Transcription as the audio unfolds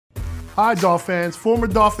Hi Dolphins, former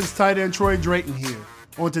Dolphins tight end Troy Drayton here.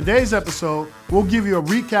 On today's episode, we'll give you a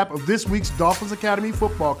recap of this week's Dolphins Academy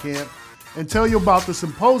football camp and tell you about the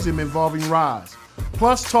symposium involving Rise.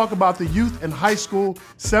 Plus, talk about the youth and high school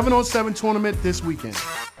 7-on-7 tournament this weekend.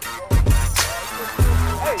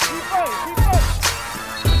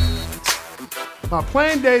 My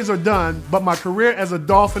playing days are done, but my career as a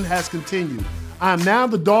Dolphin has continued. I am now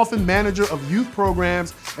the Dolphin Manager of Youth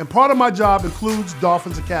Programs, and part of my job includes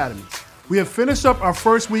Dolphins Academy. We have finished up our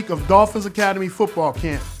first week of Dolphins Academy football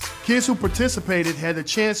camp. Kids who participated had the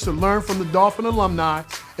chance to learn from the Dolphin alumni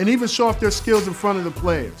and even show off their skills in front of the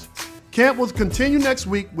players. Camp will continue next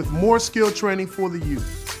week with more skill training for the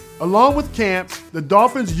youth. Along with camp, the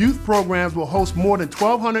Dolphins youth programs will host more than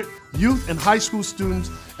 1,200 youth and high school students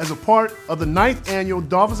as a part of the 9th annual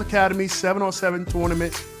Dolphins Academy 7-on-7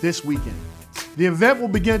 tournament this weekend. The event will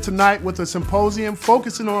begin tonight with a symposium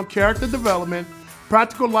focusing on character development,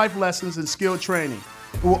 practical life lessons, and skill training.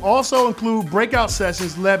 It will also include breakout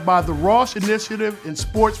sessions led by the Ross Initiative in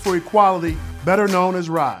Sports for Equality, better known as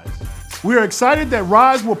RISE. We are excited that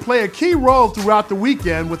RISE will play a key role throughout the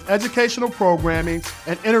weekend with educational programming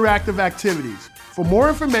and interactive activities. For more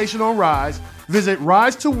information on RISE, visit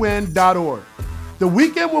risetowin.org. The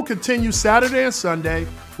weekend will continue Saturday and Sunday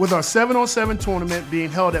with our 7-on-7 tournament being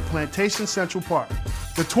held at Plantation Central Park.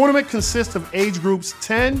 The tournament consists of age groups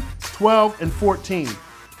 10, 12, and 14.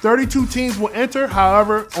 32 teams will enter,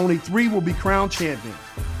 however, only 3 will be crowned champions.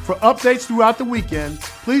 For updates throughout the weekend,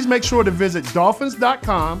 please make sure to visit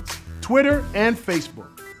dolphins.com, Twitter, and Facebook.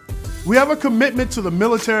 We have a commitment to the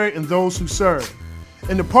military and those who serve.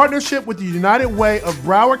 In the partnership with the United Way of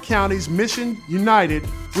Broward County's Mission United,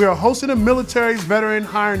 we are hosting a military veteran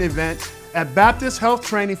hiring event at Baptist Health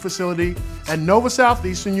Training Facility at Nova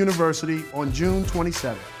Southeastern University on June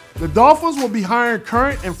 27th. The Dolphins will be hiring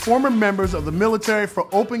current and former members of the military for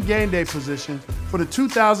open game day positions for the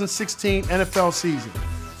 2016 NFL season.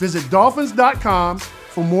 Visit dolphins.com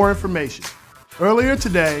for more information. Earlier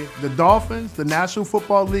today, the Dolphins, the National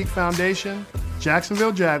Football League Foundation,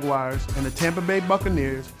 Jacksonville Jaguars, and the Tampa Bay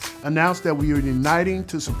Buccaneers announced that we are uniting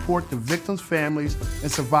to support the victims' families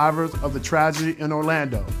and survivors of the tragedy in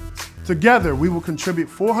Orlando. Together, we will contribute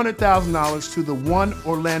 $400,000 to the One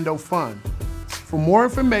Orlando Fund. For more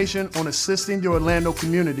information on assisting the Orlando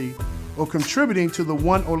community or contributing to the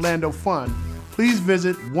One Orlando Fund, please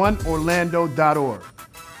visit oneorlando.org.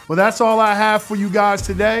 Well, that's all I have for you guys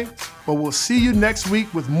today, but we'll see you next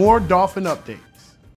week with more Dolphin updates.